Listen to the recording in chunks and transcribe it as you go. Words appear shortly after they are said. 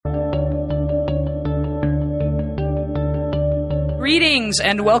Greetings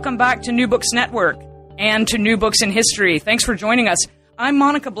and welcome back to New Books Network and to New Books in History. Thanks for joining us. I'm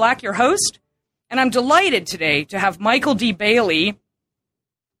Monica Black, your host, and I'm delighted today to have Michael D. Bailey,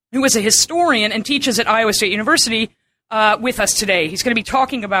 who is a historian and teaches at Iowa State University, with us today. He's going to be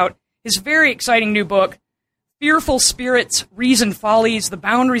talking about his very exciting new book, Fearful Spirits, Reason Follies, The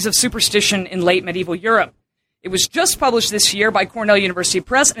Boundaries of Superstition in Late Medieval Europe. It was just published this year by Cornell University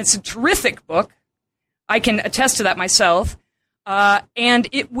Press, and it's a terrific book. I can attest to that myself. And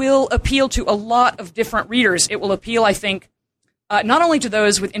it will appeal to a lot of different readers. It will appeal, I think, not only to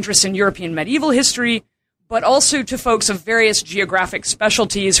those with interest in European medieval history, but also to folks of various geographic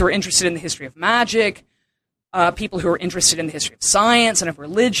specialties who are interested in the history of magic, people who are interested in the history of science and of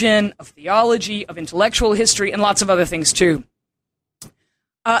religion, of theology, of intellectual history, and lots of other things too.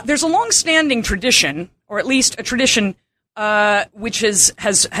 There's a long-standing tradition, or at least a tradition which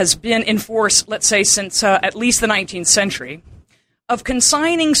has been in force, let's say, since at least the 19th century, of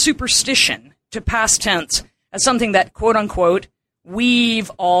consigning superstition to past tense as something that, quote-unquote, we've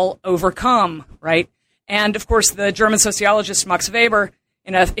all overcome, right? And, of course, the German sociologist Max Weber,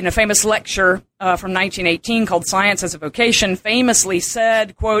 in a famous lecture from 1918 called Science as a Vocation, famously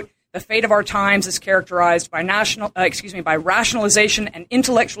said, quote, the fate of our times is characterized by by rationalization and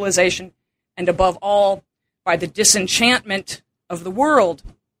intellectualization, and above all, by the disenchantment of the world.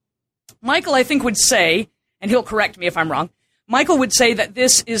 Michael, I think, would say, and he'll correct me if I'm wrong, Michael would say that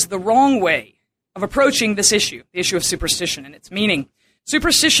this is the wrong way of approaching this issue, the issue of superstition and its meaning.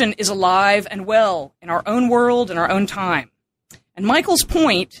 Superstition is alive and well in our own world and our own time. And Michael's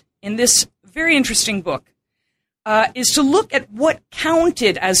point in this very interesting book is to look at what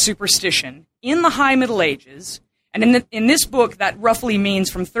counted as superstition in the High Middle Ages, and in this book that roughly means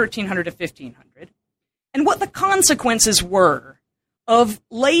from 1300 to 1500, and what the consequences were of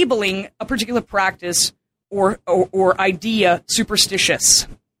labeling a particular practice or idea superstitious.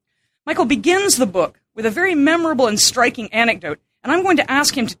 Michael begins the book with a very memorable and striking anecdote, and I'm going to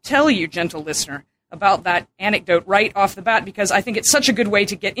ask him to tell you, gentle listener, about that anecdote right off the bat, because I think it's such a good way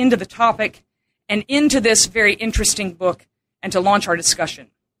to get into the topic and into this very interesting book and to launch our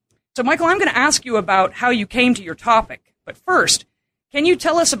discussion. So, Michael, I'm going to ask you about how you came to your topic, but first, can you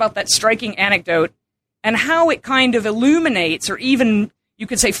tell us about that striking anecdote and how it kind of illuminates, or even, you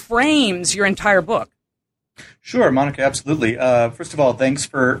could say, frames your entire book? Sure, Monica, absolutely. First of all, thanks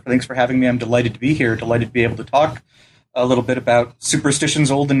for having me. I'm delighted to be here, delighted to be able to talk a little bit about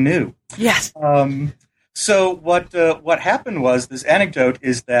superstitions old and new. Yes. So what happened was, this anecdote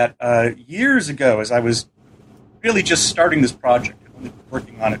is that years ago, as I was really just starting this project, I'd only been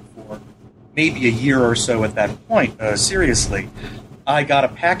working on it for maybe a year or so at that point, seriously, I got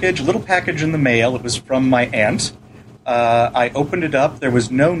a little package in the mail. It was from my aunt. I opened it up. There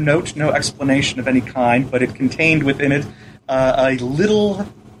was no note, no explanation of any kind, but it contained within it a little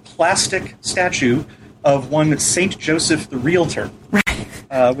plastic statue of one St. Joseph the Realtor,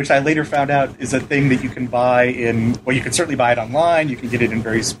 which I later found out is a thing that you can buy you can certainly buy it online. You can get it in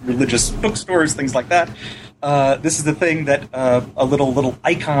various religious bookstores, things like that. This is the thing that a little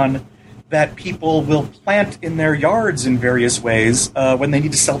icon that people will plant in their yards in various ways when they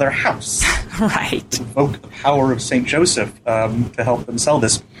need to sell their house. Right. To evoke the power of St. Joseph to help them sell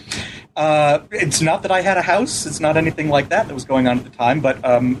this. It's not that I had a house. It's not anything like that was going on at the time, but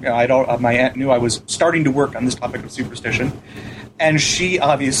my aunt knew I was starting to work on this topic of superstition. And she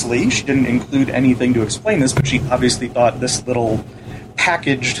didn't include anything to explain this, but she obviously thought this little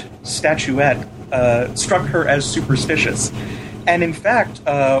packaged statuette struck her as superstitious. And in fact,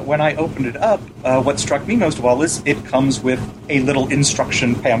 when I opened it up, what struck me most of all is it comes with a little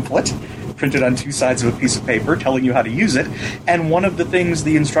instruction pamphlet printed on two sides of a piece of paper telling you how to use it. And one of the things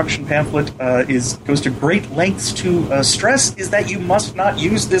the instruction pamphlet goes to great lengths to stress is that you must not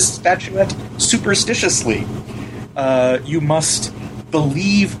use this statuette superstitiously. You must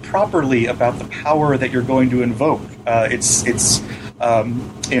believe properly about the power that you're going to invoke. It's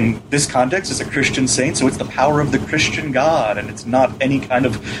in this context, it's a Christian saint, so it's the power of the Christian God, and it's not any kind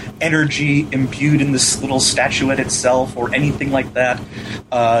of energy imbued in this little statuette itself or anything like that.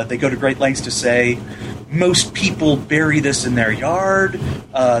 They go to great lengths to say most people bury this in their yard.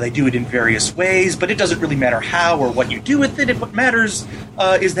 They do it in various ways, but it doesn't really matter how or what you do with it. What matters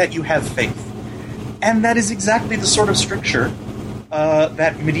is that you have faith. And that is exactly the sort of stricture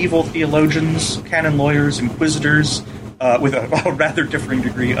that medieval theologians, canon lawyers, inquisitors, with a rather differing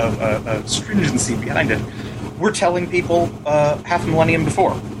degree of stringency behind it, were telling people half a millennium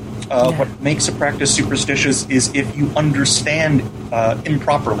before. What makes a practice superstitious is if you understand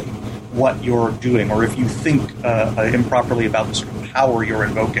improperly what you're doing, or if you think improperly about the sort of power you're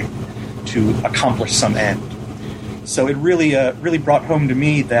invoking to accomplish some end. So it really brought home to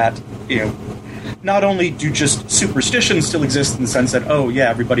me that, not only do just superstitions still exist in the sense that, oh yeah,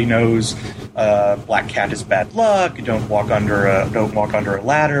 everybody knows black cat is bad luck, don't walk under a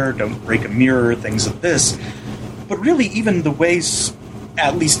ladder, don't break a mirror, things like this, but really even the ways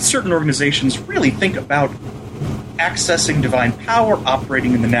at least certain organizations really think about accessing divine power,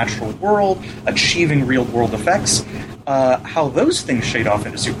 operating in the natural world, achieving real-world effects, how those things shade off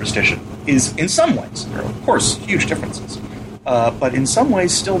into superstition is, in some ways, there are, of course, huge differences, but in some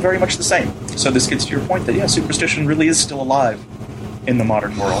ways still very much the same. So this gets to your point that, yeah, superstition really is still alive in the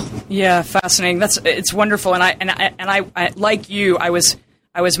modern world. Yeah, fascinating. It's wonderful, and I like you, I was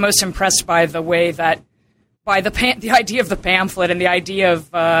most impressed by the way that the idea of the pamphlet and the idea of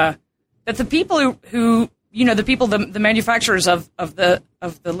that the people who the manufacturers of the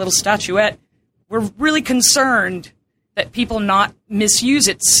little statuette were really concerned that people not misuse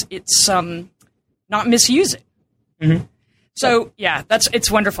it. Mm-hmm. So yeah, it's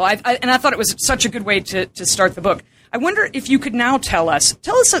wonderful. I thought it was such a good way to start the book. I wonder if you could now tell us,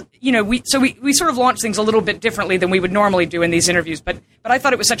 we sort of launched things a little bit differently than we would normally do in these interviews, but I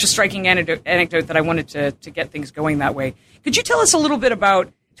thought it was such a striking anecdote that I wanted to get things going that way. Could you tell us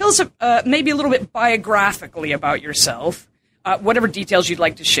maybe a little bit biographically about yourself? Whatever details you'd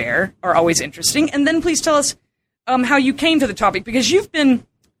like to share are always interesting. And then please tell us how you came to the topic, because you've been,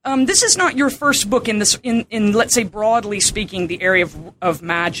 this is not your first book in let's say, broadly speaking, the area of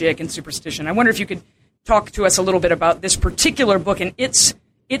magic and superstition. I wonder if you could talk to us a little bit about this particular book and its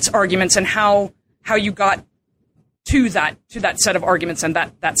arguments and how you got to that set of arguments and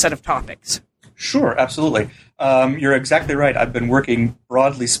that set of topics. Sure, absolutely. You're exactly right. I've been working,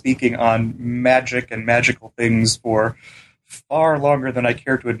 broadly speaking, on magic and magical things for far longer than I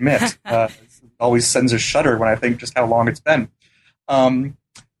care to admit. It always sends a shudder when I think just how long it's been. And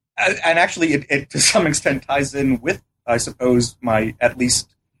actually, it to some extent ties in with, I suppose, my at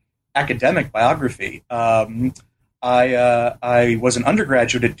least academic biography. I was an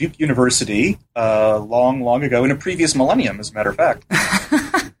undergraduate at Duke University long ago, in a previous millennium, as a matter of fact.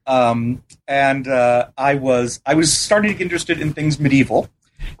 And I was starting to get interested in things medieval,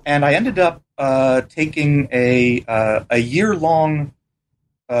 and I ended up taking a year-long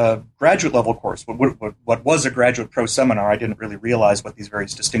graduate level course. What was a graduate pro seminar? I didn't really realize what these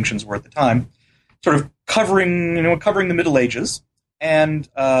various distinctions were at the time. Sort of covering the Middle Ages. And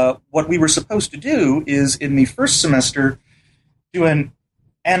what we were supposed to do is, in the first semester, do an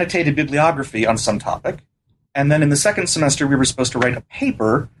annotated bibliography on some topic. And then in the second semester, we were supposed to write a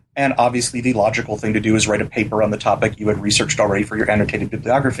paper. And obviously, the logical thing to do is write a paper on the topic you had researched already for your annotated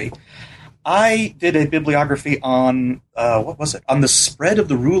bibliography. I did a bibliography on, on the spread of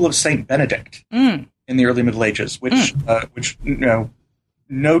the rule of Saint Benedict in the early Middle Ages, which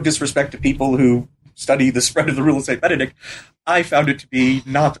no disrespect to people who study the spread of the rule of Saint Benedict, I found it to be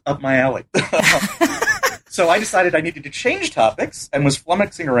not up my alley. So I decided I needed to change topics and was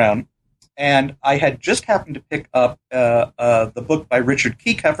flummoxing around. And I had just happened to pick up the book by Richard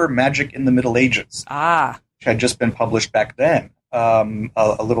Kieckhefer, Magic in the Middle Ages, which had just been published back then.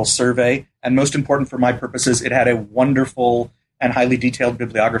 A little survey, and most important for my purposes, it had a wonderful and highly detailed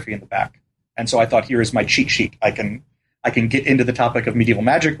bibliography in the back. And so I thought, here is my cheat sheet. I can get into the topic of medieval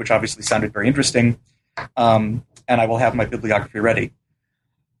magic, which obviously sounded very interesting, and I will have my bibliography ready.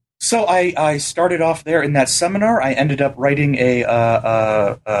 So I started off there in that seminar. I ended up writing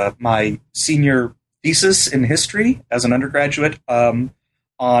my senior thesis in history as an undergraduate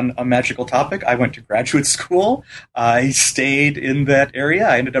on a magical topic. I went to graduate school. I stayed in that area.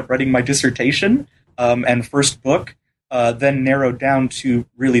 I ended up writing my dissertation and first book, then narrowed down to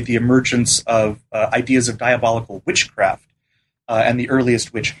really the emergence of ideas of diabolical witchcraft and the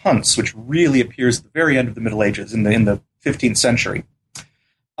earliest witch hunts, which really appears at the very end of the Middle Ages in the 15th century.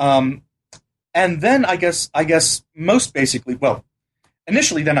 And then I guess most basically,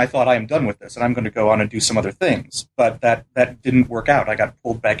 initially then I thought, I am done with this and I'm going to go on and do some other things, but that didn't work out. I got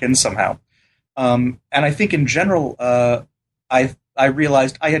pulled back in somehow. And I think in general, I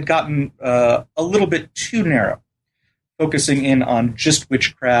realized I had gotten a little bit too narrow, focusing in on just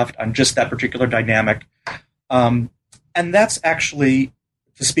witchcraft, on just that particular dynamic. And that's actually,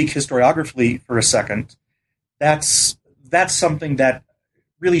 to speak historiographically for a second, that's something that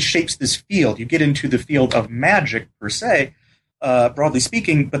really shapes this field. You get into the field of magic per se, broadly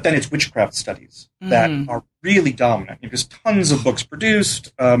speaking, but then it's witchcraft studies that are really dominant. There's tons of books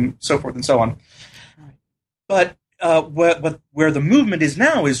produced, so forth and so on. But where the movement is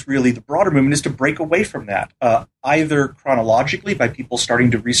now is really, the broader movement is to break away from that, either chronologically by people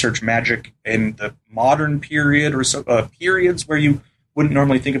starting to research magic in the modern period or so, periods where you wouldn't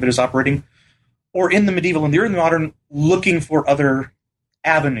normally think of it as operating, or in the medieval and the early modern, looking for other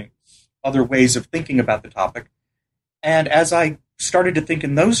avenues, other ways of thinking about the topic. And as I started to think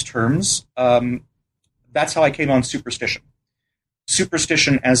in those terms, that's how I came on superstition.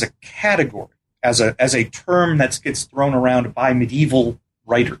 Superstition as a category, as a term that gets thrown around by medieval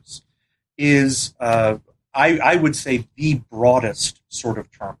writers, is, I would say, the broadest sort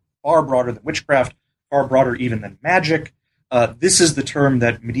of term. Far broader than witchcraft, far broader even than magic. This is the term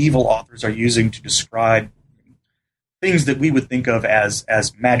that medieval authors are using to describe things that we would think of as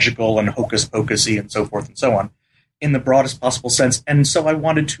magical and hocus-pocusy and so forth and so on, in the broadest possible sense. And so I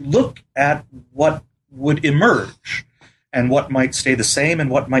wanted to look at what would emerge and what might stay the same and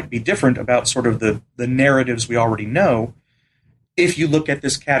what might be different about sort of the narratives we already know if you look at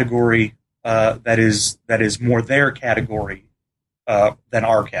this category that is more their category than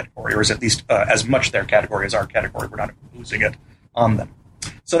our category, or is at least as much their category as our category. We're not imposing it on them.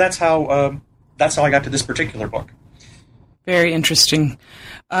 So that's how I got to this particular book. Very interesting.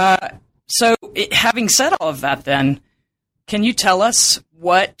 So having said all of that, then, can you tell us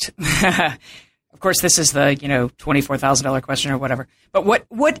what? Of course, this is the $24,000 question or whatever. But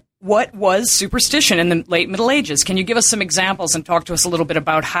what was superstition in the late Middle Ages? Can you give us some examples and talk to us a little bit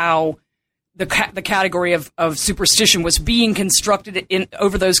about how the category of superstition was being constructed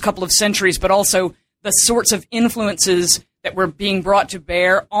over those couple of centuries, but also the sorts of influences that were being brought to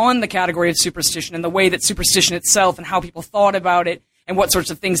bear on the category of superstition and the way that superstition itself and how people thought about it and what sorts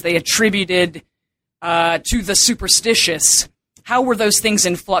of things they attributed to the superstitious. How were those things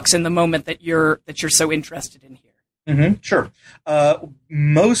in flux in the moment that you're so interested in here? Mm-hmm, sure.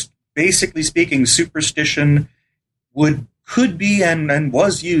 Most basically speaking, superstition could be and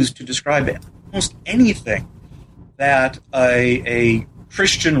was used to describe almost anything that a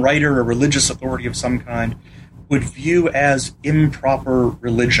Christian writer, a religious authority of some kind, would view as improper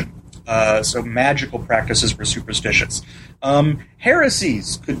religion. So magical practices were superstitious.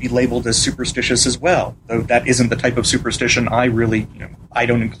 Heresies could be labeled as superstitious as well, though that isn't the type of superstition I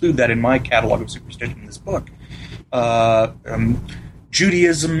don't include that in my catalog of superstition in this book.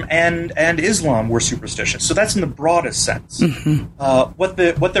 Judaism and Islam were superstitious. So that's in the broadest sense. Mm-hmm.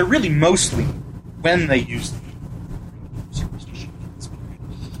 What they're really mostly, when they use superstition,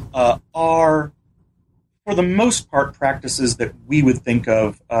 are, for the most part, practices that we would think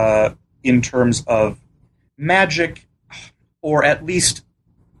of in terms of magic, or at least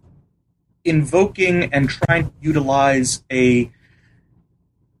invoking and trying to utilize a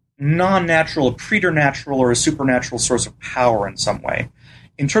non-natural, a preternatural, or a supernatural source of power in some way.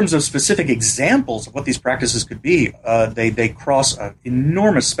 In terms of specific examples of what these practices could be, they cross an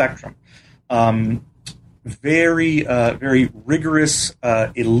enormous spectrum. Very rigorous,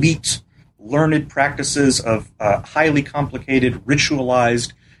 elite, learned practices of highly complicated,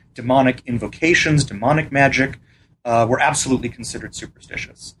 ritualized, demonic invocations, demonic magic, were absolutely considered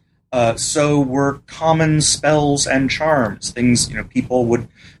superstitious. So were common spells and charms, things, people would,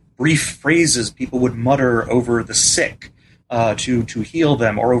 brief phrases people would mutter over the sick to heal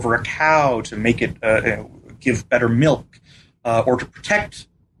them, or over a cow to make it give better milk, or to protect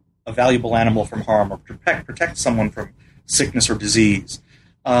a valuable animal from harm, or protect someone from sickness or disease.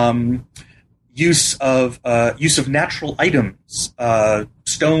 Use of natural items,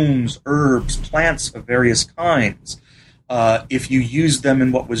 stones, herbs, plants of various kinds. If you use them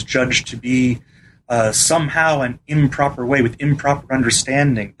in what was judged to be somehow an improper way, with improper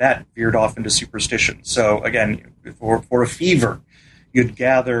understanding, that veered off into superstition. So again, for a fever,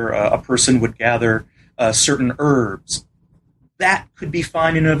 a person would gather certain herbs. That could be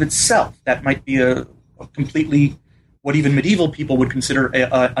fine in and of itself. That might be a completely, what even medieval people would consider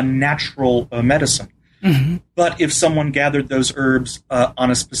a natural medicine. Mm-hmm. But if someone gathered those herbs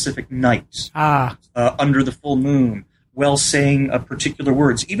on a specific night, under the full moon, while saying particular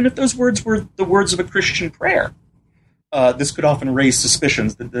words, even if those words were the words of a Christian prayer, this could often raise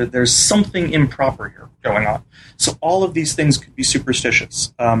suspicions that there's something improper here going on. So all of these things could be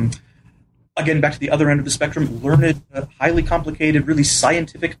superstitious. Again, back to the other end of the spectrum, learned, highly complicated, really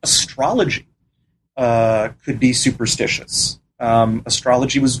scientific astrology could be superstitious.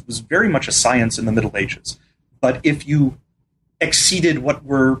 Astrology was very much a science in the Middle Ages. But if you exceeded what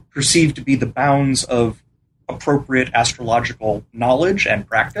were perceived to be the bounds of appropriate astrological knowledge and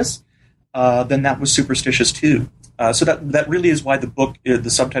practice, then that was superstitious too. So that really is why the book, the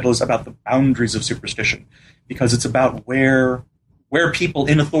subtitle is about the boundaries of superstition, because it's about where people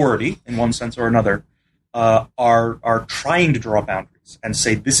in authority, in one sense or another, are trying to draw boundaries and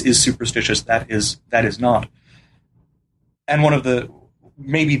say this is superstitious, that is not. And one of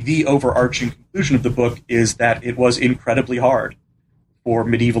maybe the overarching conclusion of the book is that it was incredibly hard for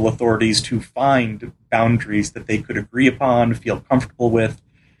medieval authorities to find boundaries that they could agree upon, feel comfortable with,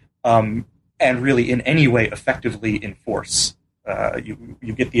 and really in any way effectively enforce.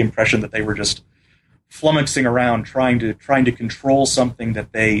 You get the impression that they were just flummoxing around trying to control something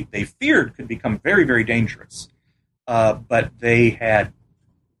that they feared could become very, very dangerous. But they had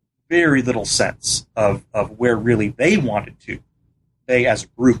very little sense of where really they wanted to, they as a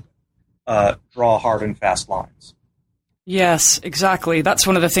group, draw hard and fast lines. Yes, exactly. That's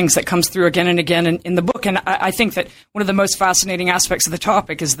one of the things that comes through again and again in the book. And I think that one of the most fascinating aspects of the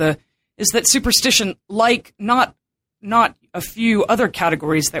topic is that superstition, like not a few other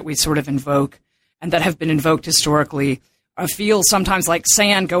categories that we sort of invoke and that have been invoked historically, feels sometimes like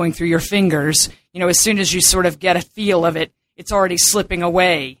sand going through your fingers. As soon as you sort of get a feel of it, it's already slipping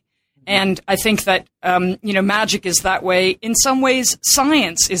away. And I think that, magic is that way. In some ways,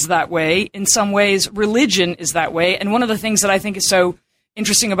 science is that way. In some ways, religion is that way. And one of the things that I think is so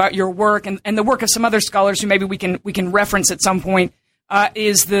interesting about your work and the work of some other scholars who maybe we can reference at some point,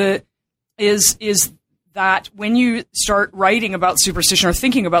 is that when you start writing about superstition or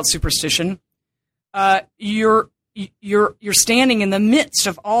thinking about superstition, you're standing in the midst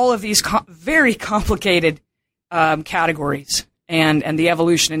of all of these very complicated categories. And the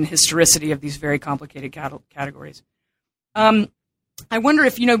evolution and historicity of these very complicated categories. I wonder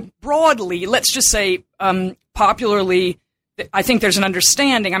if, broadly, let's just say popularly, I think there's an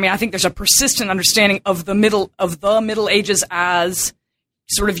understanding. I mean, I think there's a persistent understanding of the Middle Ages as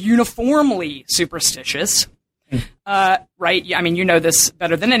sort of uniformly superstitious, right? Yeah, I mean, you know this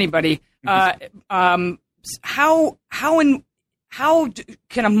better than anybody. How can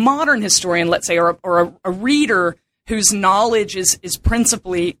a modern historian, let's say, or a reader whose knowledge is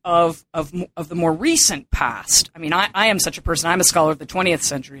principally of the more recent past. I mean, I am such a person. I'm a scholar of the 20th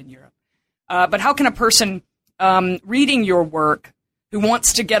century in Europe. But how can a person reading your work who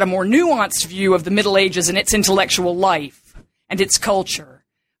wants to get a more nuanced view of the Middle Ages and its intellectual life and its culture,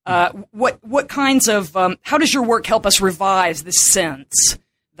 what kinds of how does your work help us revise this sense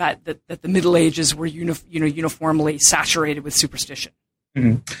that the Middle Ages were uniformly saturated with superstition?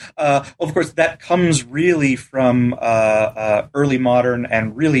 Mm-hmm. Of course, that comes really from early modern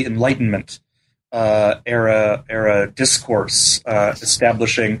and really Enlightenment era discourse,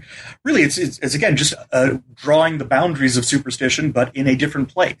 establishing. Really, it's again just drawing the boundaries of superstition, but in a different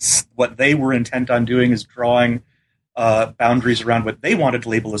place. What they were intent on doing is drawing boundaries around what they wanted to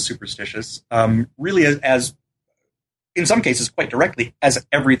label as superstitious. Really, as in some cases, quite directly, as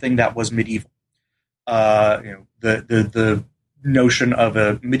everything that was medieval. The notion of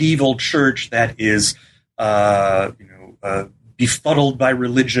a medieval church that is, befuddled by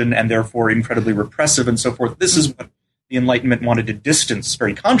religion and therefore incredibly repressive and so forth. This is what the Enlightenment wanted to distance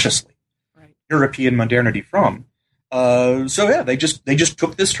very consciously European modernity from. They just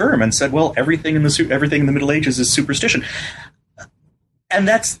took this term and said, well, everything in the Middle Ages is superstition. And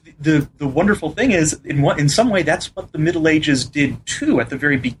that's the wonderful thing is, in some way, that's what the Middle Ages did too at the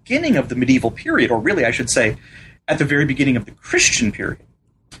very beginning of the medieval period, or really, I should say, at the very beginning of the Christian period.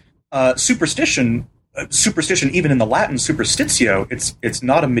 Superstition, even in the Latin superstitio, it's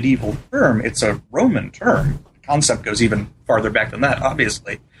not a medieval term, it's a Roman term. The concept goes even farther back than that,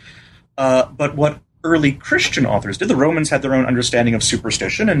 obviously. But what early Christian authors did, the Romans had their own understanding of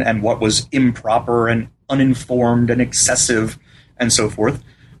superstition and what was improper and uninformed and excessive and so forth.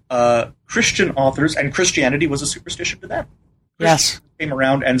 Christian authors, and Christianity was a superstition to them. Yes. Came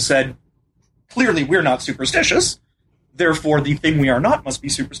around and said, clearly we're not superstitious, therefore the thing we are not must be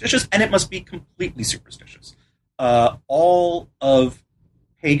superstitious, and it must be completely superstitious. All of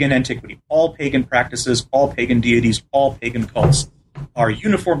pagan antiquity, all pagan practices, all pagan deities, all pagan cults are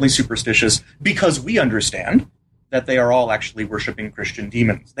uniformly superstitious because we understand that they are all actually worshiping Christian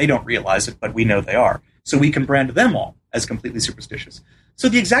demons. They don't realize it, but we know they are. So we can brand them all as completely superstitious. So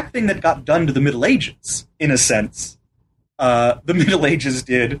the exact thing that got done to the Middle Ages, in a sense, the Middle Ages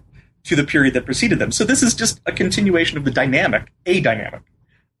did to the period that preceded them. So this is just a continuation of a dynamic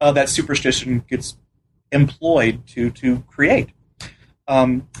that superstition gets employed to create.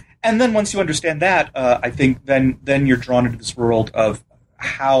 And then once you understand that, I think then you're drawn into this world of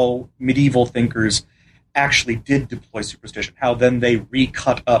how medieval thinkers actually did deploy superstition, how then they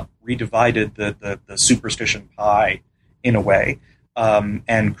redivided the superstition pie in a way,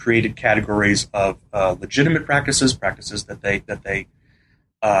 and created categories of legitimate practices that they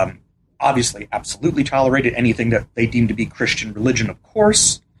obviously absolutely tolerated, anything that they deemed to be Christian religion, of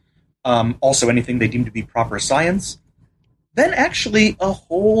course, also anything they deemed to be proper science. Then actually a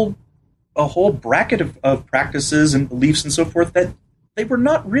whole bracket of practices and beliefs and so forth that they were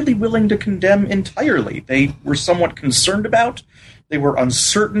not really willing to condemn entirely. They were somewhat concerned about. They were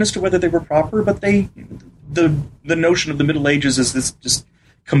uncertain as to whether they were proper, but the notion of the Middle Ages as this just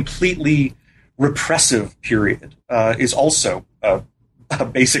completely repressive period is also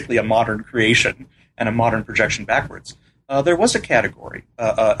basically a modern creation and a modern projection backwards. There was a category,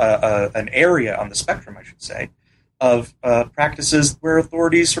 an area on the spectrum, I should say, of practices where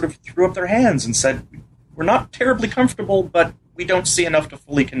authorities sort of threw up their hands and said, we're not terribly comfortable, but we don't see enough to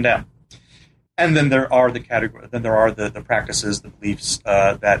fully condemn. And then there are the practices, the beliefs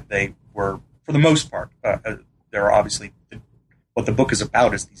that they were, for the most part, there are obviously, what the book is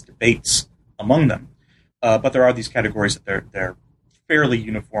about is these debates among them. But there are these categories that they're fairly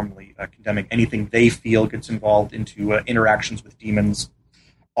uniformly condemning anything they feel gets involved into interactions with demons,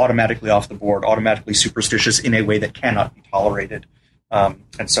 automatically off the board, automatically superstitious in a way that cannot be tolerated,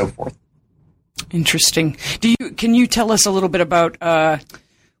 and so forth. Interesting. Can you tell us a little bit about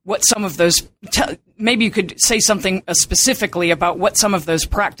what some of those? Maybe you could say something specifically about what some of those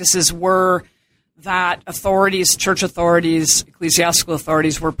practices were that authorities, church authorities, ecclesiastical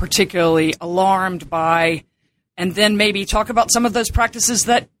authorities were particularly alarmed by, and then maybe talk about some of those practices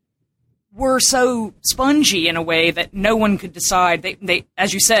that were so spongy in a way that no one could decide. They,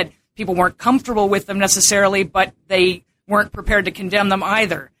 as you said, people weren't comfortable with them necessarily, but they weren't prepared to condemn them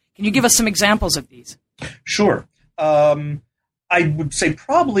either. Can you give us some examples of these? Sure. I would say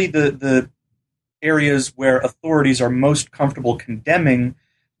probably the areas where authorities are most comfortable condemning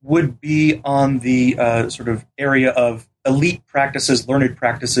would be on the sort of area of elite practices, learned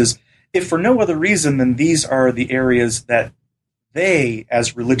practices, if for no other reason than these are the areas that they,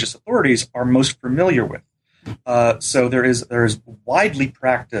 as religious authorities, are most familiar with. So there is widely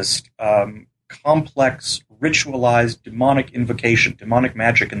practiced, complex, ritualized demonic invocation, demonic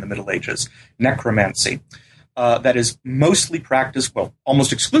magic in the Middle Ages, necromancy, that is mostly practiced, well,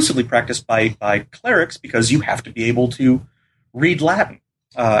 almost exclusively practiced by clerics, because you have to be able to read Latin,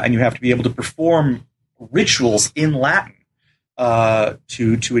 and you have to be able to perform rituals in Latin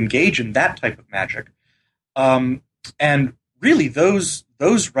to engage in that type of magic. And really, those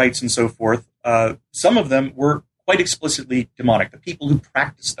rites and so forth, some of them were quite explicitly demonic. The people who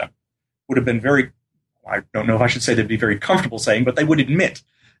practiced them would have been very, I don't know if I should say they'd be very comfortable saying, but they would admit,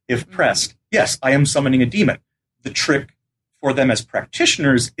 if pressed, yes, I am summoning a demon. The trick for them as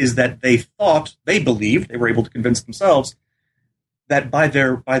practitioners is that they believed, they were able to convince themselves that by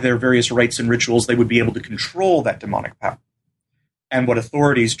their various rites and rituals, they would be able to control that demonic power. And what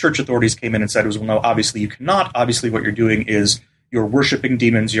church authorities came in and said was, well, no, obviously you cannot. Obviously what you're doing is you're worshiping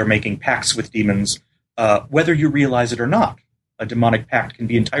demons, you're making pacts with demons, whether you realize it or not. A demonic pact can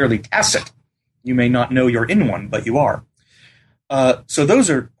be entirely tacit. You may not know you're in one, but you are. So those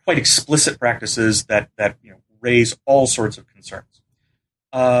are quite explicit practices that raise all sorts of concerns.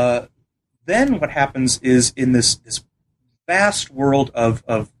 Then what happens is in this vast world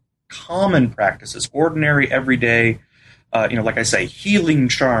of common practices, ordinary, everyday, like I say, healing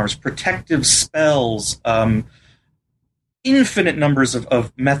charms, protective spells, infinite numbers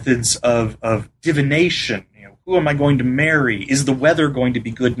of methods of divination. Who am I going to marry? Is the weather going to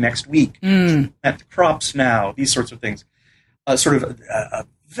be good next week? At the crops now? These sorts of things. Sort of a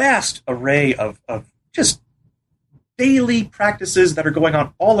vast array of just daily practices that are going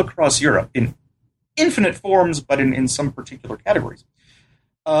on all across Europe in infinite forms, but in some particular categories.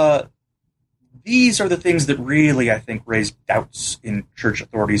 These are the things that really, I think, raise doubts in church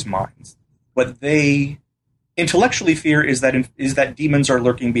authorities' minds. What they intellectually fear is that demons are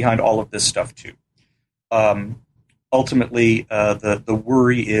lurking behind all of this stuff too. Ultimately, the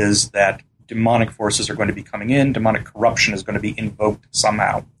worry is that demonic forces are going to be coming in, demonic corruption is going to be invoked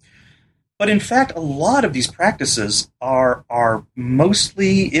somehow. But in fact, a lot of these practices are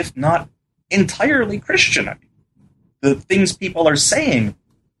mostly, if not entirely, Christian. I mean, the things people are saying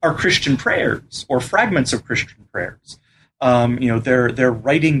are Christian prayers or fragments of Christian prayers. They're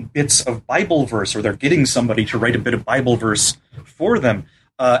writing bits of Bible verse, or they're getting somebody to write a bit of Bible verse for them,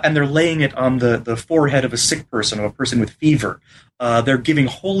 and they're laying it on the forehead of a sick person, of a person with fever. They're giving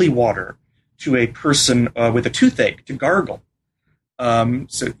holy water to a person with a toothache to gargle.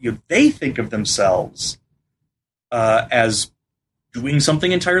 So they think of themselves as doing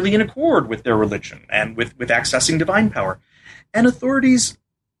something entirely in accord with their religion and with accessing divine power. And authorities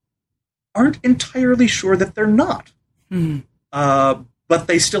aren't entirely sure that they're not. But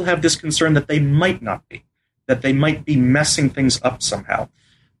they still have this concern that they might not be, that they might be messing things up somehow.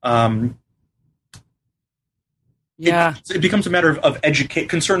 It becomes a matter of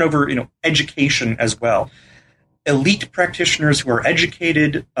concern over education as well. Elite practitioners who are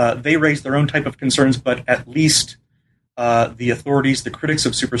educated, they raise their own type of concerns, but at least the authorities, the critics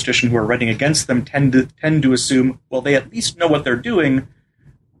of superstition who are writing against them tend to assume, well, they at least know what they're doing.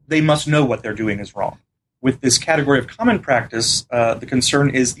 They must know what they're doing is wrong. With this category of common practice, the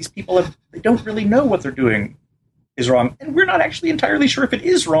concern is these people they don't really know what they're doing is wrong, and we're not actually entirely sure if it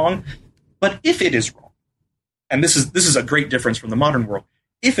is wrong. But if it is wrong, and this is a great difference from the modern world,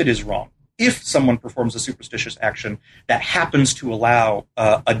 if it is wrong, if someone performs a superstitious action that happens to allow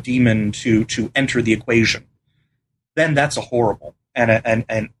a demon to enter the equation, then that's a horrible and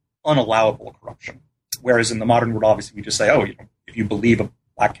an unallowable corruption. Whereas in the modern world, obviously, we just say, oh, if you believe a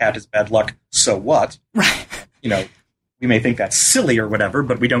black cat is bad luck, so what? Right. We may think that's silly or whatever,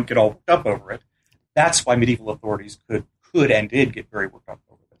 but we don't get all worked up over it. That's why medieval authorities could and did get very worked up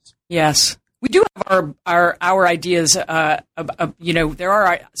over this. Yes. We do have our ideas. There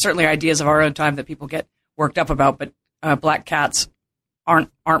are certainly ideas of our own time that people get worked up about, but black cats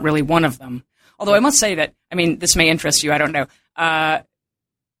aren't really one of them. Although I must say that, this may interest you. I don't know.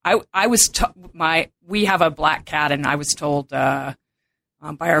 We have a black cat, and I was told by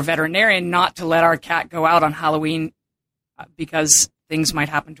our veterinarian not to let our cat go out on Halloween because things might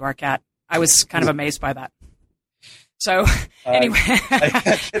happen to our cat. I was kind of amazed by that. So anyway,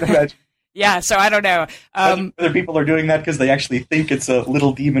 I can imagine. Yeah, so I don't know. Whether people are doing that because they actually think it's a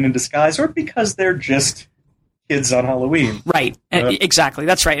little demon in disguise, or because they're just kids on Halloween. Right, exactly.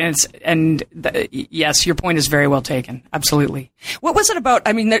 That's right. Yes, your point is very well taken. Absolutely. What was it about?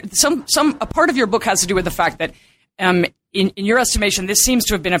 A part of your book has to do with the fact that, in your estimation, this seems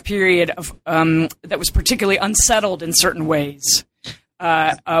to have been a period of that was particularly unsettled in certain ways,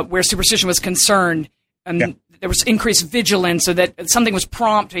 where superstition was concerned. There was increased vigilance, so that something was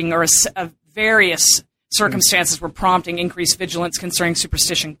prompting, or various circumstances were prompting increased vigilance concerning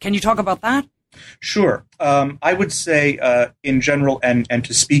superstition. Can you talk about that? Sure. I would say, in general, and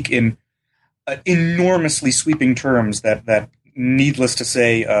to speak in enormously sweeping terms that needless to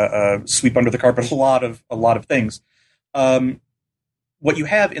say, sweep under the carpet a lot of things. What you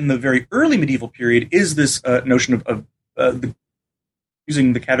have in the very early medieval period is this notion of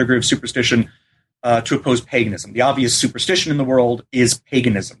using the category of superstition to oppose paganism. The obvious superstition in the world is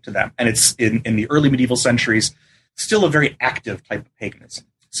paganism to them, and it's in the early medieval centuries still a very active type of paganism.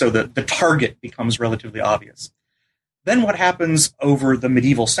 So the target becomes relatively obvious. Then what happens over the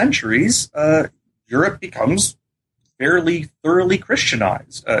medieval centuries? Europe becomes fairly thoroughly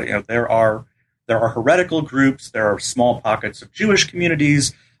Christianized. There are heretical groups. There are small pockets of Jewish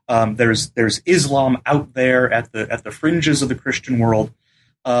communities. There's Islam out there at the fringes of the Christian world.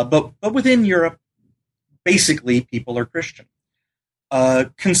 But within Europe, basically, people are Christian.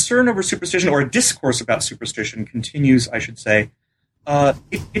 Concern over superstition, or a discourse about superstition, continues, I should say.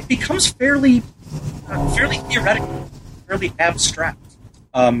 It becomes fairly theoretical, fairly abstract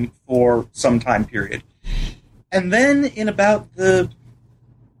for some time period. And then in about the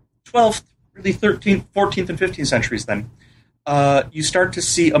 12th, really 13th, 14th, and 15th centuries then, you start to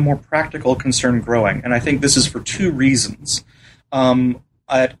see a more practical concern growing. And I think this is for two reasons.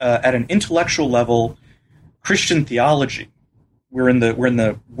 At an intellectual level, Christian theology, we're in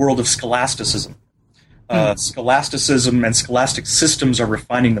the world of scholasticism. Scholasticism and scholastic systems are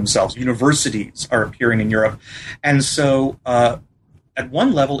refining themselves. Universities are appearing in Europe. And so at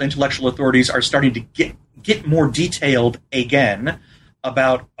one level, intellectual authorities are starting to get more detailed again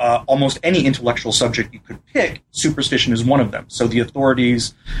about almost any intellectual subject you could pick. Superstition is one of them. So the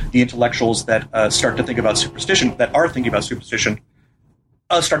authorities, the intellectuals that start to think about superstition, that are thinking about superstition,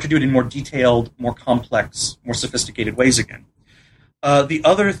 start to do it in more detailed, more complex, more sophisticated ways again. The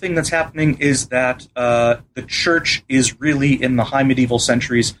other thing that's happening is that the church is really, in the high medieval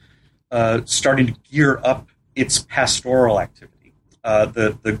centuries, starting to gear up its pastoral activity.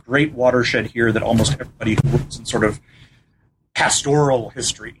 The great watershed here that almost everybody who works in sort of pastoral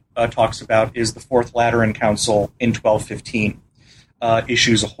history talks about is the Fourth Lateran Council in 1215.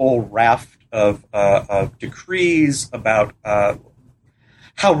 Issues a whole raft of decrees about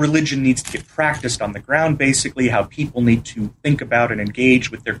how religion needs to get practiced on the ground, basically, how people need to think about and engage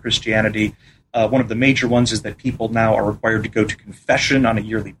with their Christianity. One of the major ones is that people now are required to go to confession on a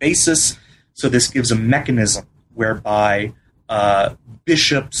yearly basis. So this gives a mechanism whereby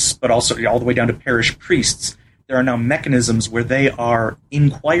bishops, but also all the way down to parish priests, there are now mechanisms where they are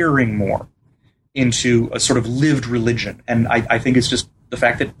inquiring more into a sort of lived religion. And I think it's just the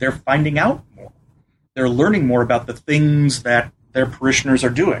fact that they're finding out more. They're learning more about the things that their parishioners are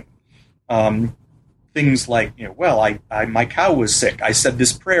doing. Things like, my cow was sick. I said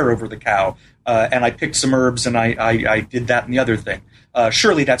this prayer over the cow, and I picked some herbs, and I did that and the other thing.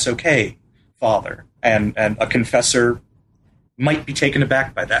 Surely that's okay, Father. And a confessor might be taken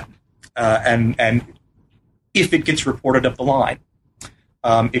aback by that. And if it gets reported up the line.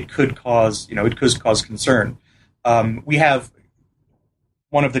 It could cause concern. We have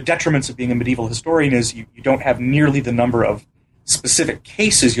one of the detriments of being a medieval historian is you don't have nearly the number of specific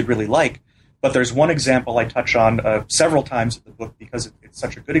cases you'd really like. But there's one example I touch on several times in the book because it's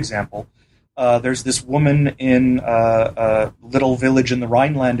such a good example. There's this woman in a little village in the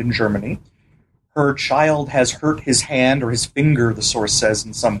Rhineland in Germany. Her child has hurt his hand or his finger, the source says,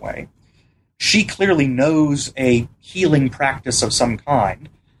 in some way. She clearly knows a healing practice of some kind,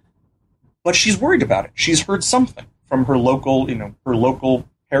 but she's worried about it. She's heard something from her local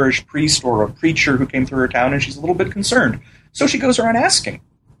parish priest or a preacher who came through her town, and she's a little bit concerned. So she goes around asking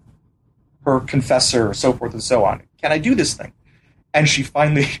her confessor, or so forth and so on, can I do this thing? And she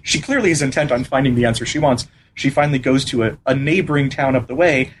clearly is intent on finding the answer she wants. She finally goes to a neighboring town up the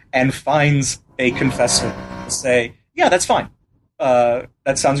way and finds a confessor to say, yeah, that's fine.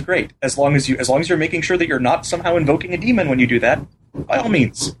 That sounds great. As long as you're making sure that you're not somehow invoking a demon when you do that, by all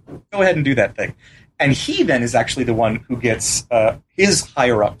means, go ahead and do that thing. And he then is actually the one who gets his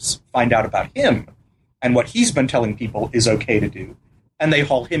higher-ups find out about him and what he's been telling people is okay to do, and they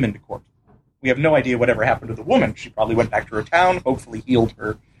haul him into court. We have no idea whatever happened to the woman. She probably went back to her town, hopefully healed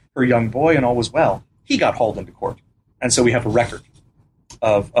her young boy, and all was well. He got hauled into court. And so we have a record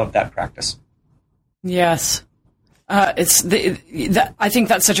of that practice. Yes. I think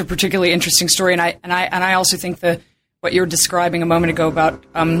that's such a particularly interesting story, and I also think what you were describing a moment ago about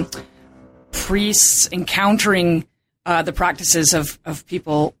priests encountering the practices of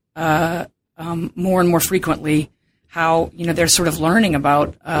people more and more frequently, how they're sort of learning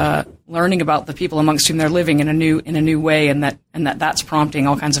about the people amongst whom they're living in a new way, and that's prompting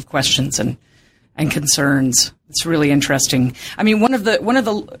all kinds of questions and concerns. It's really interesting. I mean, one of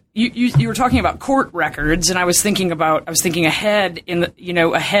the you were talking about court records, and I was thinking ahead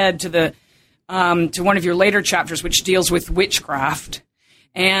ahead to the to one of your later chapters, which deals with witchcraft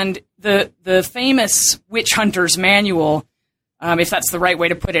and the famous witch hunter's manual. If that's the right way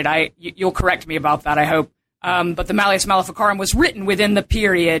to put it, you'll correct me about that, I hope. But the Malleus Maleficarum was written within the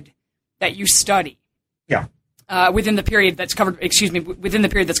period that you study. Yeah. Within the period that's covered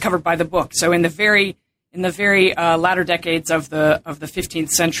by the book. So in the very latter decades of the 15th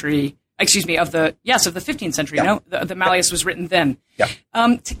century, of the 15th century. Yeah. No, the Malleus was written then. Yeah.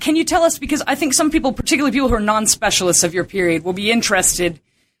 Can you tell us, because I think some people, particularly people who are non-specialists of your period, will be interested.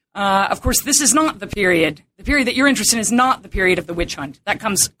 Of course, this is not the period. The period that you're interested in is not the period of the witch hunt. That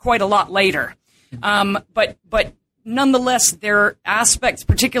comes quite a lot later. But nonetheless, there are aspects,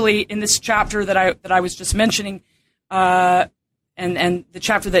 particularly in this chapter that I was just mentioning, and the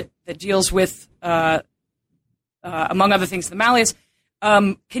chapter that deals with, among other things, the Malleus.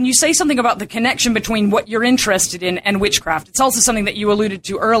 Can you say something about the connection between what you're interested in and witchcraft? It's also something that you alluded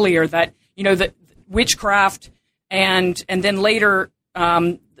to earlier, that that witchcraft and then later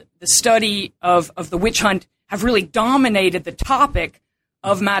the study of the witch hunt have really dominated the topic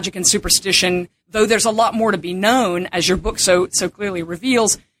of magic and superstition, though there's a lot more to be known, as your book so clearly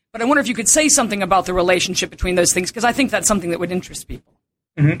reveals. But I wonder if you could say something about the relationship between those things, because I think that's something that would interest people.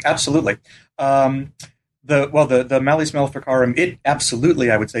 Mm-hmm, absolutely. The Malleus Maleficarum, it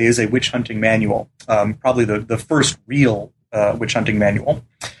absolutely, I would say, is a witch hunting manual. Probably the first real witch hunting manual.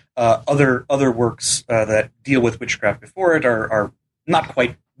 Other works that deal with witchcraft before it are not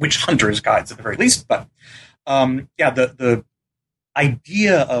quite witch hunters' guides at the very least, but the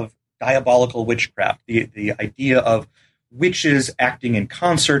idea of diabolical witchcraft, the idea of witches acting in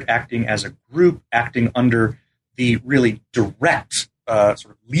concert, acting as a group, acting under the really direct sort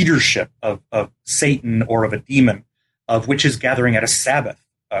of leadership of Satan or of a demon, of witches gathering at a Sabbath,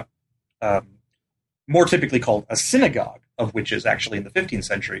 more typically called a synagogue of witches, actually, in the 15th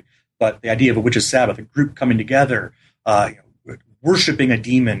century. But the idea of a witches' Sabbath, a group coming together, worshiping a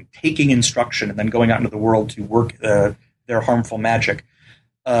demon, taking instruction, and then going out into the world to work their harmful magic.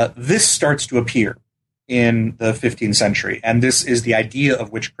 This starts to appear in the 15th century, and this is the idea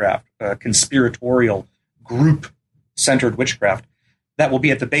of witchcraft, conspiratorial, group-centered witchcraft, that will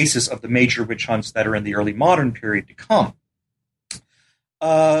be at the basis of the major witch hunts that are in the early modern period to come.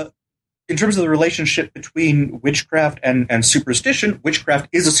 In terms of the relationship between witchcraft and superstition, witchcraft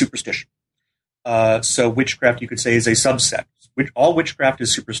is a superstition. So witchcraft, you could say, is a subset. All witchcraft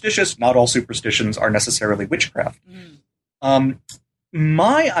is superstitious. Not all superstitions are necessarily witchcraft.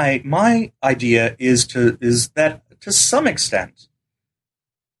 My idea is that to some extent,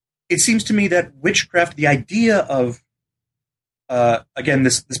 it seems to me that witchcraft, the idea of again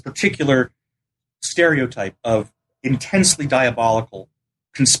this particular stereotype of intensely diabolical,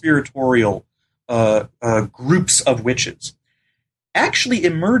 conspiratorial groups of witches, actually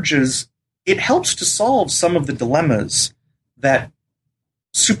emerges it helps to solve some of the dilemmas that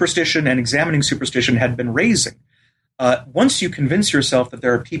superstition and examining superstition had been raising. Once you convince yourself that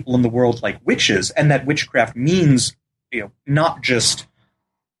there are people in the world like witches, and that witchcraft means, not just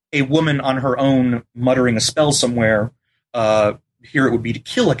a woman on her own muttering a spell somewhere, here it would be to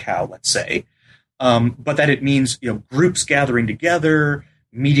kill a cow, let's say, but that it means, groups gathering together,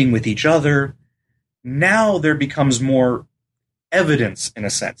 meeting with each other. Now there becomes more evidence, in a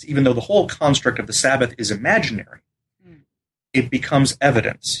sense, even though the whole construct of the Sabbath is imaginary. It becomes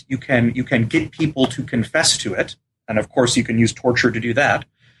evidence. You can get people to confess to it, and of course you can use torture to do that,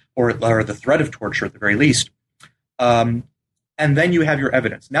 or the threat of torture at the very least. And then you have your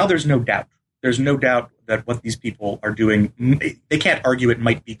evidence. Now there's no doubt. There's no doubt that what these people are doing, they can't argue it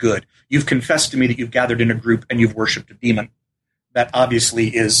might be good. You've confessed to me that you've gathered in a group and you've worshipped a demon. That obviously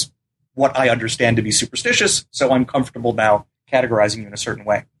is what I understand to be superstitious, so I'm comfortable now categorizing you in a certain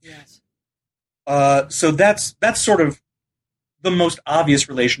way. Yes. So that's sort of the most obvious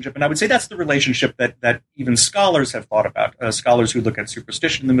relationship, and I would say that's the relationship that even scholars have thought about. Scholars who look at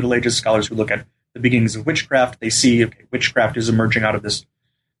superstition in the Middle Ages, scholars who look at the beginnings of witchcraft, they see, witchcraft is emerging out of this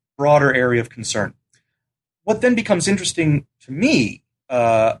broader area of concern. What then becomes interesting to me,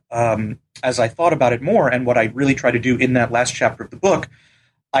 as I thought about it more, and what I really try to do in that last chapter of the book,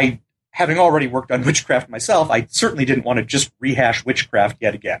 having already worked on witchcraft myself, I certainly didn't want to just rehash witchcraft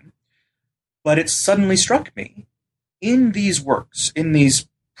yet again. But it suddenly struck me, in these works, in these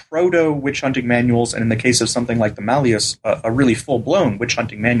proto-witch hunting manuals, and in the case of something like the Malleus, a really full-blown witch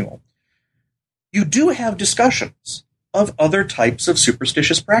hunting manual, you do have discussions of other types of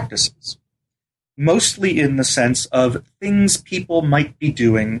superstitious practices, mostly in the sense of things people might be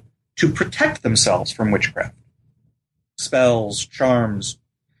doing to protect themselves from witchcraft. Spells, charms,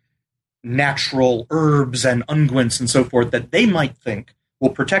 natural herbs and unguents and so forth that they might think will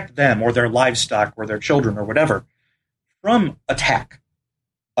protect them or their livestock or their children or whatever from attack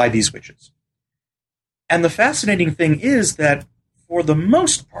by these witches. And the fascinating thing is that, for the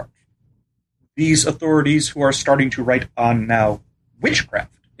most part, these authorities who are starting to write on now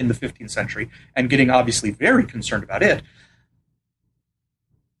witchcraft in the 15th century and getting obviously very concerned about it,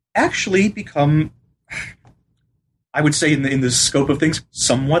 actually become, I would say in the scope of things,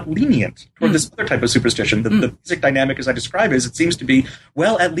 somewhat lenient toward this other type of superstition. The basic dynamic, as I describe, is it seems to be,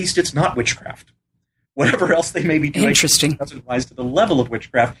 well, at least it's not witchcraft. Whatever else they may be doing doesn't rise to the level of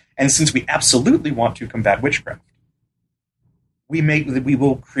witchcraft. And since we absolutely want to combat witchcraft, we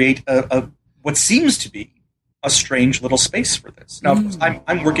will create a what seems to be a strange little space for this. Now, of course,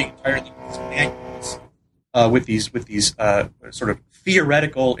 I'm working entirely with these manuals, with these sort of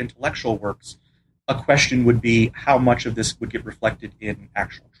theoretical intellectual works. A question would be how much of this would get reflected in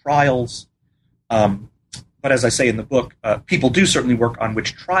actual trials. But as I say in the book, people do certainly work on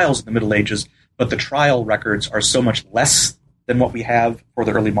witch trials in the Middle Ages, but the trial records are so much less than what we have for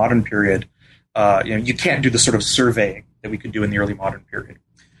the early modern period. You can't do the sort of surveying that we could do in the early modern period.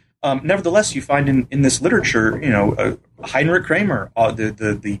 Nevertheless, you find in this literature, Heinrich Kramer,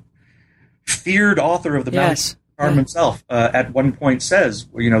 the feared author of the Malleus himself, at one point says,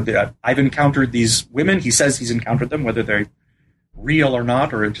 I've encountered these women. He says he's encountered them, whether they're real or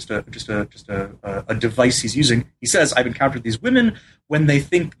not, or just a device he's using. He says, I've encountered these women. When they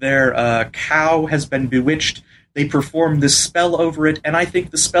think their cow has been bewitched, they perform this spell over it, and I think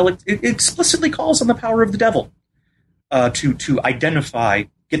the spell it explicitly calls on the power of the devil to identify,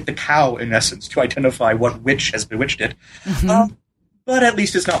 get the cow, in essence, to identify what witch has bewitched it. But at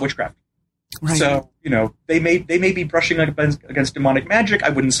least it's not witchcraft. Right. So, they may be brushing against demonic magic. I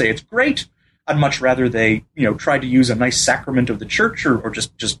wouldn't say it's great. I'd much rather they, try to use a nice sacrament of the church or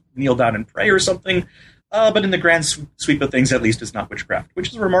just kneel down and pray or something. But in the grand sweep of things, at least it's not witchcraft, which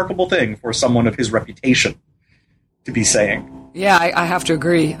is a remarkable thing for someone of his reputation to be saying. Yeah, I have to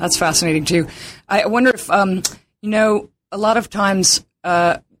agree. That's fascinating, too. I wonder if, a lot of times,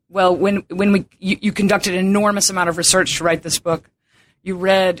 when you conducted an enormous amount of research to write this book, you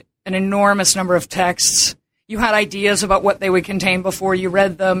read an enormous number of texts. You had ideas about what they would contain before you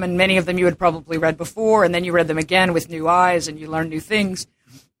read them, and many of them you had probably read before, and then you read them again with new eyes, and you learned new things.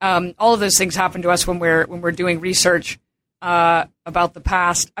 All of those things happen to us when we're doing research about the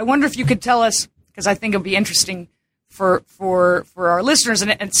past. I wonder if you could tell us, because I think it'll be interesting for our listeners,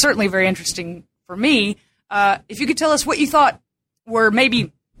 and it's certainly very interesting for me, if you could tell us what you thought were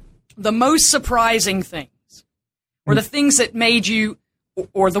maybe the most surprising things, or the things that made you,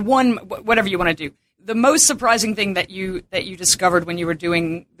 or the one, whatever you want to do, the most surprising thing that you discovered when you were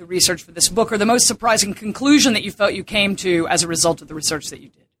doing the research for this book, or the most surprising conclusion that you felt you came to as a result of the research that you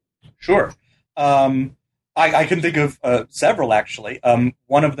did. Sure. I can think of several, actually.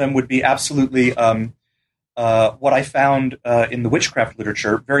 One of them would be absolutely what I found in the witchcraft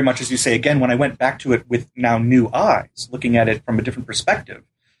literature, very much as you say, again, when I went back to it with now new eyes, looking at it from a different perspective,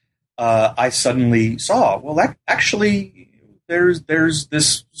 I suddenly saw, well, actually, there's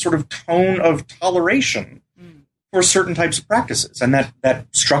this sort of tone of toleration for certain types of practices, and that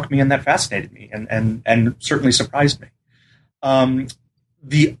struck me and that fascinated me and certainly surprised me.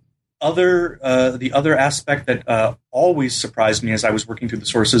 The other aspect that always surprised me as I was working through the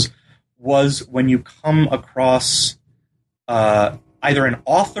sources was when you come across either an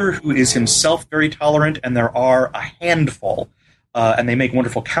author who is himself very tolerant, and there are a handful, and they make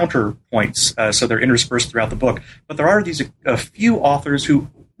wonderful counterpoints, so they're interspersed throughout the book. But there are a few authors who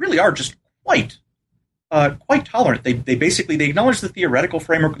really are just quite tolerant. They acknowledge the theoretical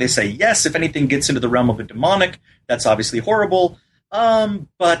framework. They say, yes, if anything gets into the realm of the demonic, that's obviously horrible.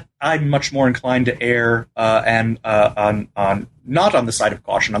 But I'm much more inclined to err on not on the side of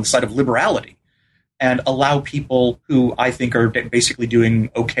caution, on the side of liberality, and allow people who I think are basically doing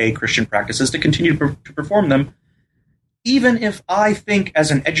okay Christian practices to continue to perform them, even if I think,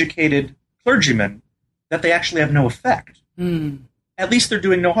 as an educated clergyman, that they actually have no effect. At least they're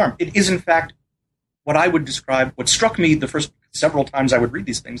doing no harm. It is, in fact, what I would describe, what struck me the first several times I would read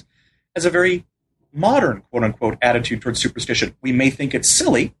these things, as a very modern, quote-unquote, attitude towards superstition. We may think it's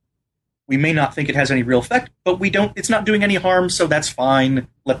silly. We may not think it has any real effect, but it's not doing any harm, so that's fine.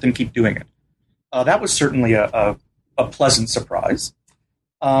 Let them keep doing it. That was certainly a pleasant surprise.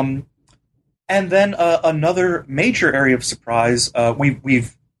 And then another major area of surprise,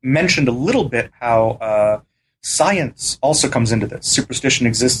 we've mentioned a little bit how science also comes into this. Superstition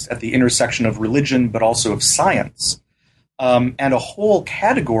exists at the intersection of religion, but also of science. And a whole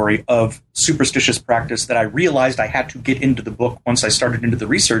category of superstitious practice that I realized I had to get into the book once I started into the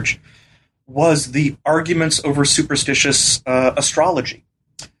research was the arguments over superstitious astrology.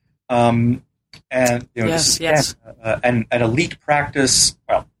 And an elite practice.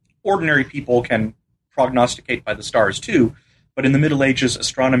 Well, ordinary people can prognosticate by the stars too, but in the Middle Ages,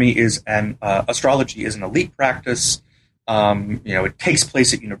 astrology is an elite practice. It takes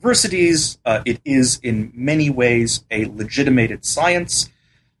place at universities. It is in many ways a legitimated science,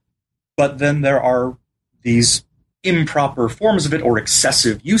 but then there are these improper forms of it or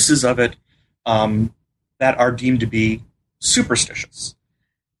excessive uses of it that are deemed to be superstitious.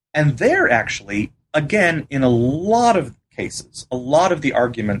 And there actually, again, in a lot of cases, a lot of the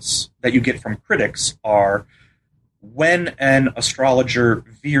arguments that you get from critics are when an astrologer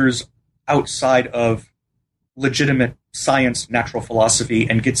veers outside of legitimate science, natural philosophy,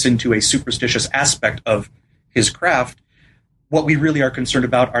 and gets into a superstitious aspect of his craft, what we really are concerned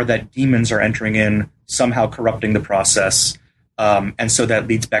about are that demons are entering in, somehow corrupting the process, and so that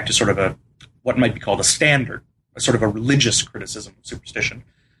leads back to sort of what might be called a standard, a sort of a religious criticism of superstition.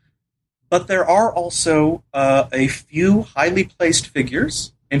 But there are also a few highly placed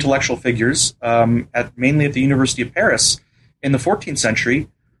figures, intellectual figures, mainly at the University of Paris in the 14th century,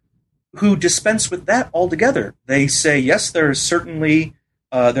 who dispense with that altogether. They say, yes, there are certainly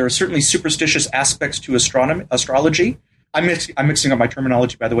superstitious aspects to astrology. I'm mixing up my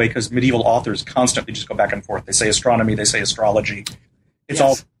terminology, by the way, because medieval authors constantly just go back and forth. They say astronomy, they say astrology.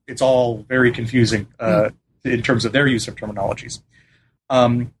 It's all very confusing in terms of their use of terminologies.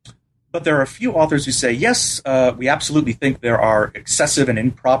 But there are a few authors who say, yes, we absolutely think there are excessive and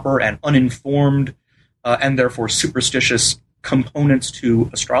improper and uninformed and therefore superstitious components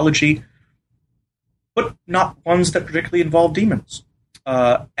to astrology, but not ones that particularly involve demons.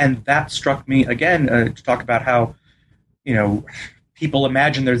 And that struck me, again, to talk about how, people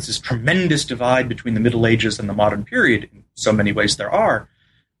imagine there's this tremendous divide between the Middle Ages and the modern period. In so many ways there are.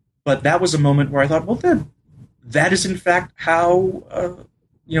 But that was a moment where I thought, well, then, that is in fact how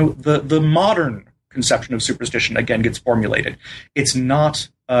the modern conception of superstition again gets formulated. It's not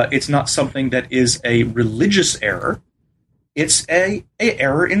something that is a religious error. It's a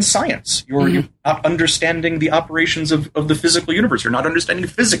error in science. You're not understanding the operations of the physical universe. You're not understanding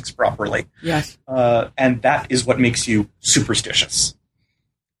physics properly. Yes. And that is what makes you superstitious.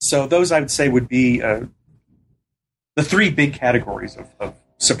 So those, I would say, would be the three big categories of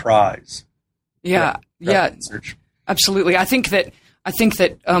surprise. Yeah. Research. Absolutely. I think that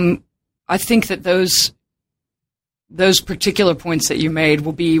those particular points that you made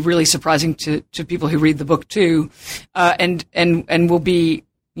will be really surprising to people who read the book too, and will be,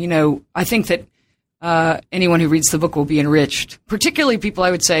 I think that anyone who reads the book will be enriched, particularly people,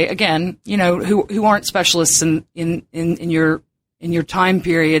 I would say, again, who aren't specialists in your time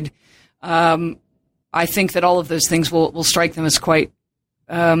period. I think that all of those things will strike them as quite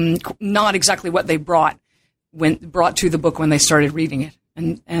not exactly what they brought brought to the book when they started reading it.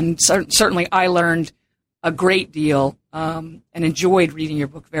 And certainly I learned a great deal and enjoyed reading your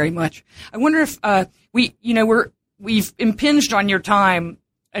book very much. I wonder if we've impinged on your time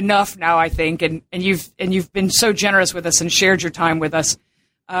enough now, I think, and you've been so generous with us and shared your time with us.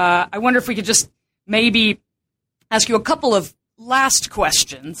 I wonder if we could just maybe ask you a couple of last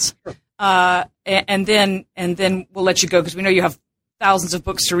questions, and then we'll let you go because we know you have thousands of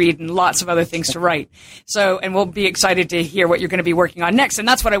books to read and lots of other things to write. So, and we'll be excited to hear what you're going to be working on next. And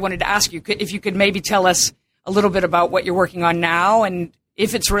that's what I wanted to ask you. If you could maybe tell us a little bit about what you're working on now, and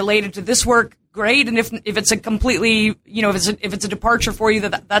if it's related to this work, great. And if it's a completely, if it's a departure for you,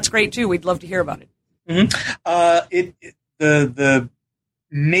 that's great too. We'd love to hear about it. Mm-hmm. The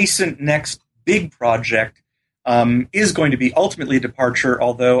nascent next big project is going to be ultimately a departure,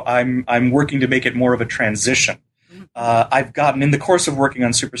 although I'm working to make it more of a transition. I've gotten, in the course of working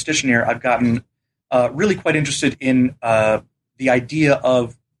on Superstition here, I've gotten really quite interested in the idea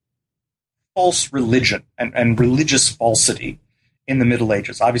of false religion and religious falsity in the Middle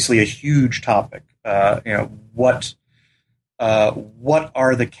Ages. Obviously a huge topic. What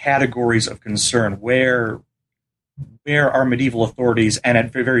are the categories of concern? Where are medieval authorities, and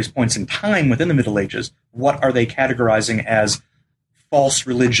at various points in time within the Middle Ages, what are they categorizing as false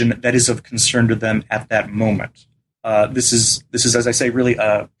religion that is of concern to them at that moment? This is, as I say, really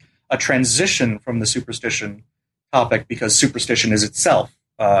a transition from the superstition topic, because superstition is itself,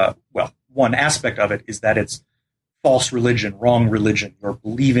 one aspect of it is that it's false religion, wrong religion. You're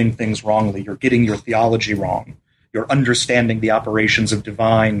believing things wrongly. You're getting your theology wrong. You're understanding the operations of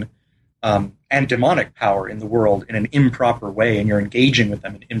divine and demonic power in the world in an improper way, and you're engaging with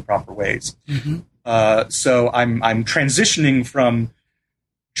them in improper ways. Mm-hmm. So I'm transitioning from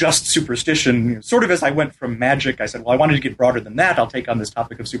just superstition, sort of as I went from magic. I said, well, I wanted to get broader than that. I'll take on this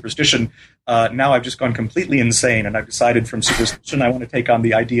topic of superstition. Now I've just gone completely insane, and I've decided from superstition I want to take on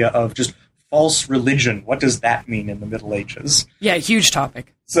the idea of just false religion. What does that mean in the Middle Ages? Yeah, huge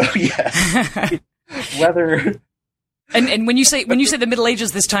topic. So, yes. Whether... And when you say the Middle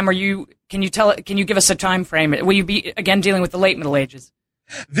Ages this time, can you give us a time frame? Will you be again dealing with the late Middle Ages?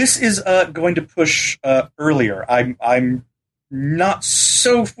 This is going to push earlier. I'm not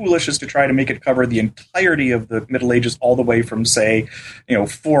so foolish as to try to make it cover the entirety of the Middle Ages, all the way from, say,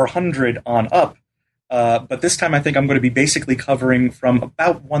 400 on up. But this time, I think I'm going to be basically covering from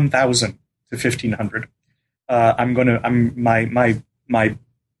about 1000 to 1500. My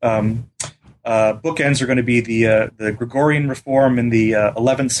bookends are going to be the Gregorian Reform in the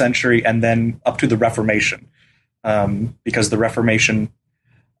 11th century, and then up to the Reformation, because the Reformation,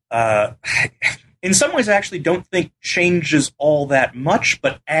 in some ways, I actually don't think changes all that much,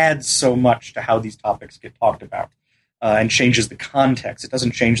 but adds so much to how these topics get talked about, and changes the context. It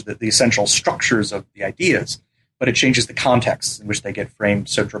doesn't change the essential structures of the ideas, but it changes the context in which they get framed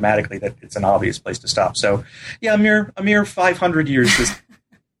so dramatically that it's an obvious place to stop. So, yeah, a mere 500 years.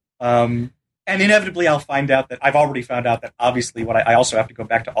 And inevitably, I'll find out that I've already found out that obviously I also have to go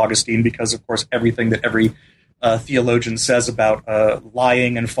back to Augustine, because, of course, everything that every theologian says about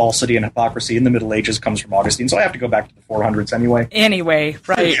lying and falsity and hypocrisy in the Middle Ages comes from Augustine. So I have to go back to the 400s anyway. Anyway,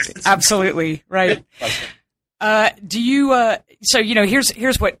 right. Absolutely. Right.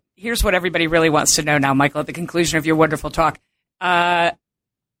 Here's what everybody really wants to know now, Michael, at the conclusion of your wonderful talk. What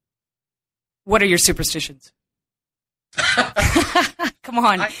are your superstitions? Come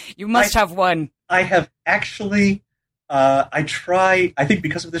on, you must have one. I have actually, I think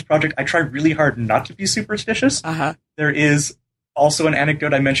because of this project, I try really hard not to be superstitious. Uh-huh. There is also an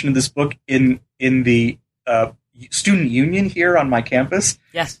anecdote I mentioned in this book in the student union here on my campus.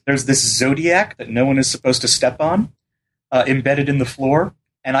 Yes. There's this zodiac that no one is supposed to step on, embedded in the floor,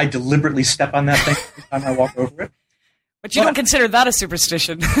 and I deliberately step on that thing every time I walk over it. But you don't consider that a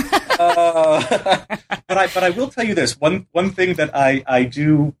superstition. But I will tell you this. One thing that I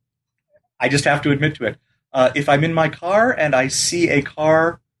do, I just have to admit to it. If I'm in my car and I see a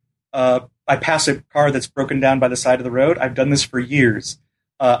car, I pass a car that's broken down by the side of the road. I've done this for years.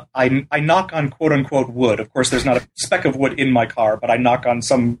 I knock on quote-unquote wood. Of course, there's not a speck of wood in my car, but I knock on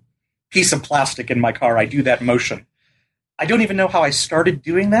some piece of plastic in my car. I do that motion. I don't even know how I started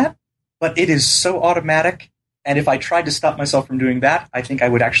doing that, but it is so automatic. And if I tried to stop myself from doing that, I think I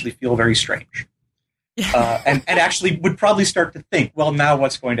would actually feel very strange. And actually would probably start to think, well, now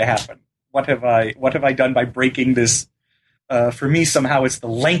what's going to happen? What have I done by breaking this? For me, somehow it's the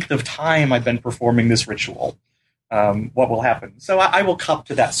length of time I've been performing this ritual. What will happen? So I will cop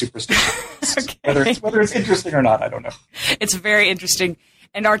to that superstition. Okay. Whether it's interesting or not, I don't know. It's very interesting.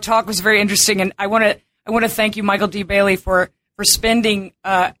 And our talk was very interesting. And I want to thank you, Michael D. Bailey, for for spending,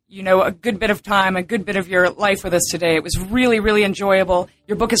 a good bit of time, a good bit of your life with us today. It was really, really enjoyable.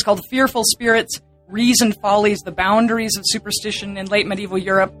 Your book is called Fearful Spirits, Reasoned Follies, The Boundaries of Superstition in Late Medieval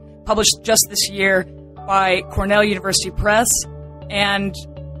Europe, published just this year by Cornell University Press. And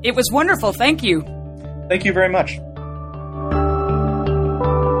it was wonderful. Thank you. Thank you very much.